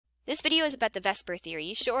This video is about the Vsepr theory.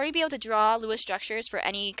 You should already be able to draw Lewis structures for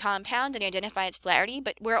any compound and identify its polarity,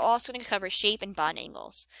 but we're also going to cover shape and bond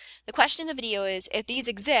angles. The question in the video is, if these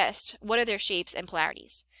exist, what are their shapes and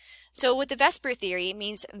polarities? So with the Vsepr theory, it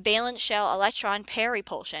means valence shell electron pair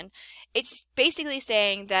repulsion. It's basically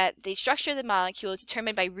saying that the structure of the molecule is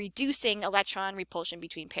determined by reducing electron repulsion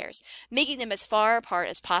between pairs, making them as far apart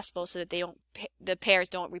as possible so that the pairs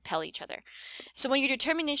don't repel each other. So when you're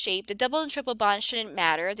determining the shape, the double and triple bonds shouldn't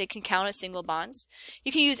matter. They can count as single bonds.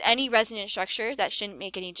 You can use any resonant structure. That shouldn't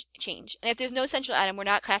make any change. And if there's no central atom, we're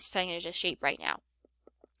not classifying it as a shape right now.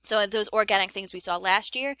 So those organic things we saw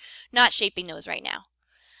last year, not shaping those right now.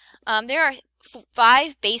 There are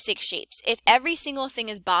 5 basic shapes. If every single thing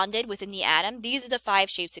is bonded within the atom, these are the 5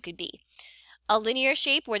 shapes it could be. A linear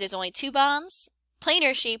shape where there's only 2 bonds.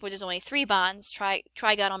 Planar shape where there's only 3 bonds,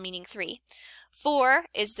 trigonal meaning 3. 4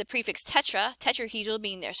 is the prefix tetra, tetrahedral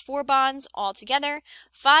meaning there's 4 bonds all together.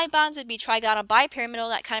 5 bonds would be trigonal bipyramidal.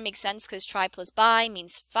 That kind of makes sense because tri plus bi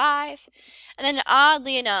means 5. And then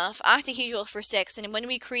oddly enough, octahedral for 6. And when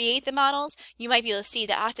we create the models, you might be able to see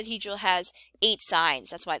that octahedral has 8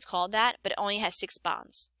 sides. That's why it's called that, but it only has 6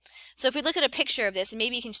 bonds. So if we look at a picture of this, and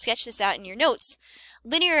maybe you can sketch this out in your notes,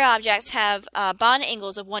 linear objects have bond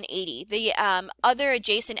angles of 180. The other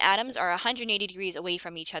adjacent atoms are 180 degrees away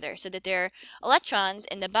from each other, so that their electrons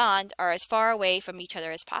in the bond are as far away from each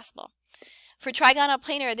other as possible. For trigonal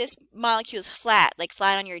planar, this molecule is flat, like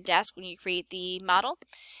flat on your desk when you create the model.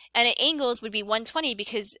 And at angles would be 120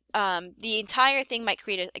 because the entire thing might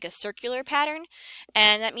create like a circular pattern.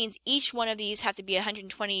 And that means each one of these have to be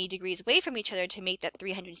 120 degrees away from each other to make that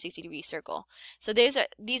 360-degree circle. So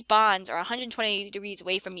these bonds are 120 degrees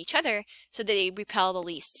away from each other so that they repel the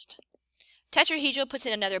least. Tetrahedral puts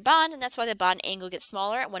in another bond, and that's why the bond angle gets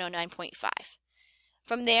smaller at 109.5.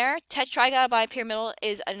 From there, trigonal bipyramidal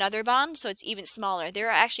is another bond, so it's even smaller. There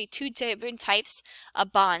are actually 2 different types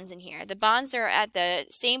of bonds in here. The bonds are at the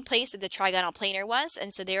same place that the trigonal planar was,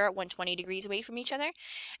 and so they're at 120 degrees away from each other.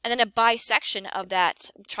 And then a bisection of that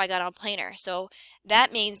trigonal planar. So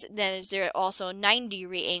that means then there are also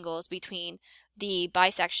 90-degree angles between the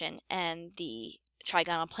bisection and the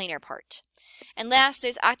trigonal planar part. And last,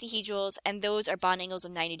 there's octahedrals, and those are bond angles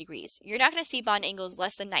of 90 degrees. You're not going to see bond angles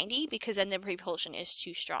less than 90 because then the repulsion is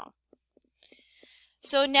too strong.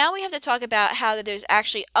 So now we have to talk about how there's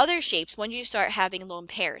actually other shapes when you start having lone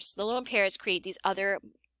pairs. The lone pairs create these other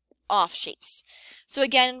off shapes. So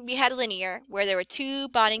again, we had linear, where there were 2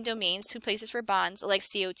 bonding domains, 2 places for bonds, like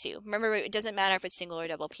CO2. Remember, it doesn't matter if it's single or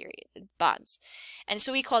double period bonds. And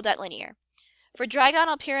so we called that linear. For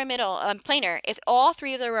trigonal pyramidal planar, if all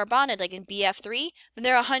 3 of them are bonded, like in BF3, then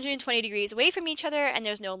they're 120 degrees away from each other and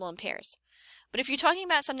there's no lone pairs. But if you're talking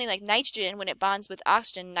about something like nitrogen, when it bonds with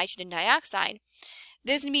oxygen, nitrogen dioxide,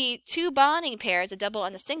 there's going to be 2 bonding pairs, a double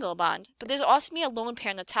and a single bond, but there's also going to be a lone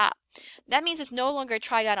pair on the top. That means it's no longer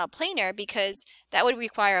trigonal planar because that would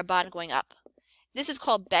require a bond going up. This is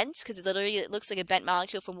called bent because it looks like a bent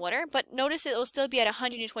molecule from water, but notice it will still be at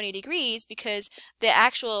 120 degrees because the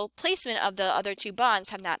actual placement of the other 2 bonds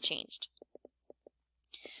have not changed.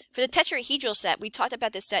 For the tetrahedral set, we talked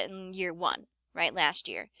about this set in year 1, right, last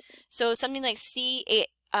year. So something like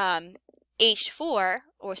H4,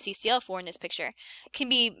 or CCl4 in this picture, can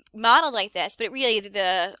be modeled like this, but really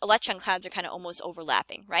the electron clouds are kind of almost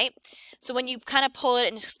overlapping, right? So when you kind of pull it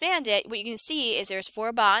and expand it, what you can see is there's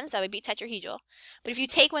 4 bonds, that would be tetrahedral. But if you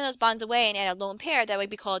take one of those bonds away and add a lone pair, that would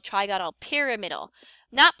be called trigonal pyramidal.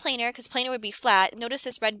 Not planar, because planar would be flat. Notice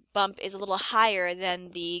this red bump is a little higher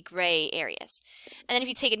than the gray areas. And then if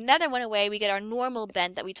you take another one away, we get our normal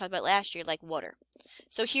bent that we talked about last year, like water.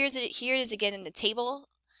 So here it is again in the table.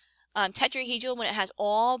 Tetrahedral, when it has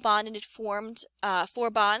all bonded formed 4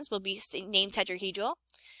 bonds, will be named tetrahedral.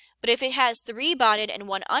 But if it has 3 bonded and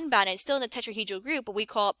 1 unbonded, it's still in the tetrahedral group, but we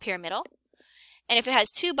call it pyramidal. And if it has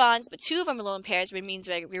 2 bonds, but 2 of them are lone pairs, which means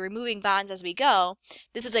we're removing bonds as we go,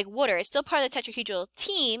 this is like water. It's still part of the tetrahedral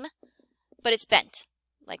team, but it's bent,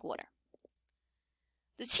 like water.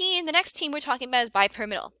 The next team we're talking about is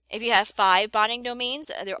bipyramidal. If you have 5 bonding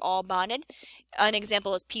domains, they're all bonded. An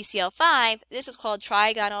example is PCl5. This is called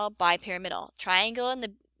trigonal bipyramidal. Triangle in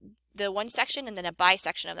the one section and then a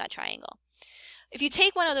bisection of that triangle. If you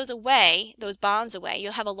take one of those away, those bonds away,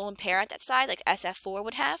 you'll have a lone pair at that side, like SF4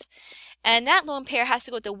 would have. And that lone pair has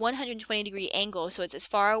to go at the 120-degree angle, so it's as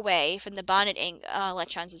far away from the bonded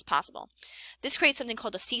electrons as possible. This creates something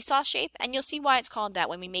called a seesaw shape, and you'll see why it's called that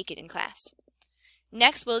when we make it in class.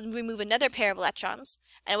 Next, we'll remove another pair of electrons,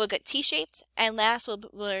 and we'll get T-shaped. And last, we'll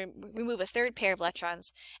remove a 3rd pair of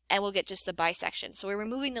electrons, and we'll get just the bisection. So we're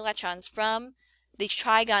removing the electrons from the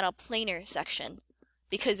trigonal planar section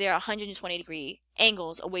because they are 120-degree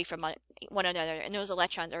angles away from one another, and those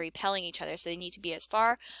electrons are repelling each other, so they need to be as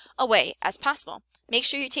far away as possible. Make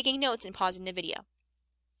sure you're taking notes and pausing the video.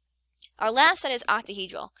 Our last set is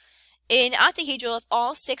octahedral. In octahedral, if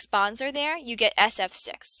all 6 bonds are there, you get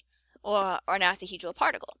SF6, or an octahedral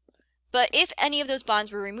particle. But if any of those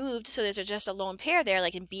bonds were removed, so there's just a lone pair there,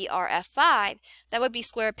 like in BRF5, that would be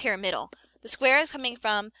square pyramidal. The square is coming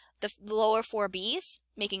from the lower 4 B's,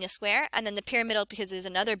 making a square, and then the pyramidal because there's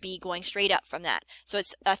another B going straight up from that. So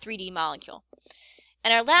it's a 3D molecule.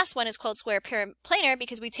 And our last one is called square planar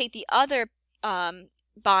because we take the other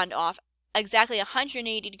bond off exactly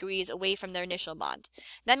 180 degrees away from their initial bond.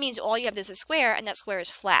 That means all you have is a square, and that square is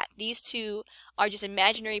flat. These two are just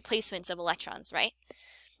imaginary placements of electrons, right?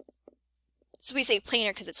 So we say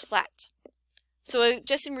planar because it's flat. So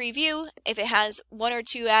just in review, if it has 1 or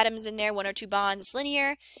 2 atoms in there, 1 or 2 bonds, it's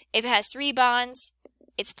linear. If it has 3 bonds,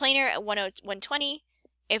 it's planar at 120.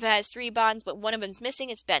 If it has 3 bonds but one of them's missing,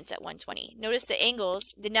 it's bent at 120. Notice the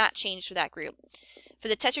angles did not change for that group. For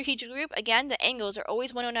the tetrahedral group, again, the angles are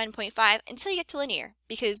always 109.5 until you get to linear,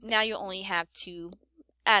 because now you only have 2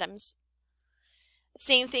 atoms.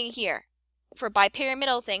 Same thing here. For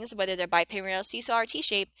bipyramidal things, whether they're bipyramidal, seesaw, or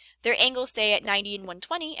T-shape, their angles stay at 90 and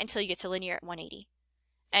 120 until you get to linear at 180.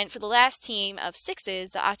 And for the last team of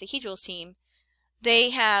 6s, the octahedral team, they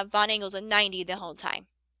have bond angles of 90 the whole time.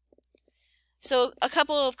 So a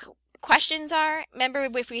couple of questions are, remember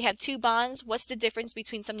if we have 2 bonds, what's the difference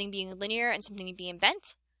between something being linear and something being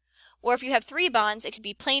bent? Or if you have 3 bonds, it could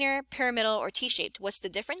be planar, pyramidal, or T-shaped. What's the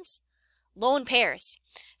difference? Lone pairs.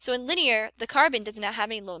 So in linear, the carbon does not have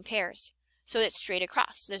any lone pairs. So it's straight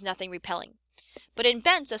across. There's nothing repelling. But in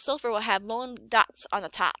bents, the sulfur will have lone dots on the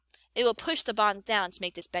top. It will push the bonds down to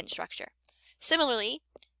make this bent structure. Similarly,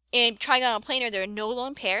 in trigonal planar, there are no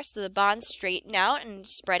lone pairs, so the bonds straighten out and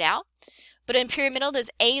spread out. But in pyramidal, there's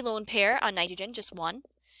a lone pair on nitrogen, just 1.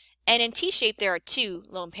 And in T-shape, there are 2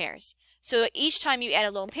 lone pairs. So each time you add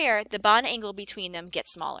a lone pair, the bond angle between them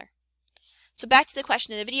gets smaller. So back to the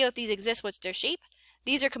question of the video, if these exist, what's their shape?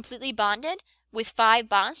 These are completely bonded with 5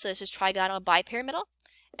 bonds, so this is trigonal bipyramidal.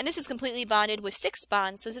 And this is completely bonded with 6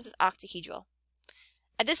 bonds, so this is octahedral.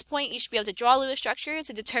 At this point, you should be able to draw Lewis structures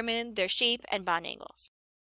to determine their shape and bond angles.